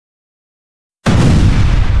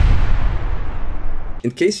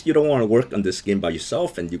In case you don't want to work on this game by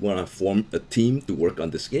yourself and you want to form a team to work on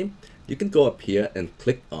this game, you can go up here and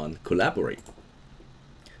click on Collaborate.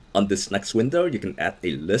 On this next window, you can add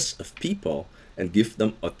a list of people and give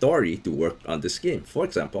them authority to work on this game. For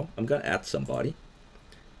example, I'm going to add somebody,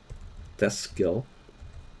 test skill,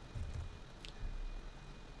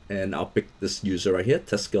 and I'll pick this user right here,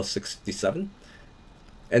 test skill 67.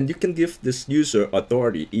 And you can give this user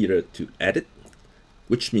authority either to edit,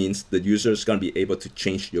 which means the user is going to be able to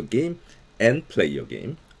change your game and play your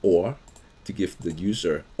game, or to give the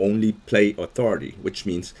user only play authority, which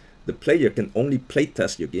means the player can only play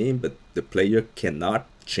test your game, but the player cannot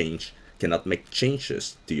make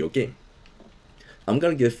changes to your game. I'm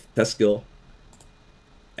going to give test skill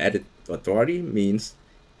edit authority, means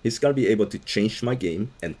he's going to be able to change my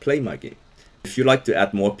game and play my game. If you like to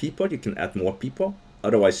add more people, you can add more people.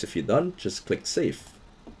 Otherwise, if you're done, just click save.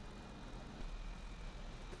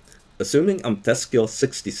 Assuming I'm test skill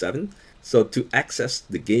 67, so to access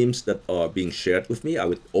the games that are being shared with me, I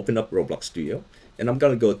would open up Roblox Studio, and I'm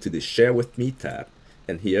going to go to the Share With Me tab.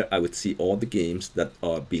 And here I would see all the games that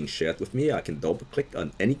are being shared with me. I can double click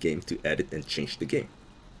on any game to edit and change the game.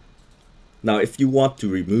 Now, if you want to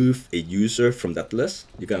remove a user from that list,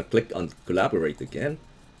 you're going to click on Collaborate again.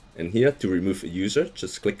 And here, to remove a user,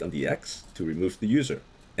 just click on the X to remove the user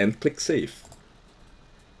and click Save.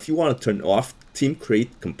 If you want to turn off Team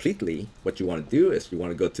Create completely, what you want to do is you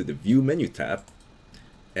want to go to the View menu tab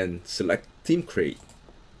and select Team Create.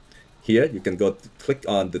 Here, you can go to click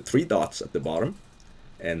on the three dots at the bottom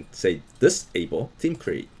and say Disable Team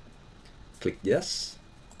Create. Click Yes.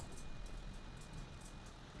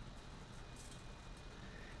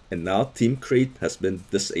 And now Team Create has been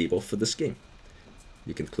disabled for this game.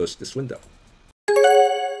 You can close this window.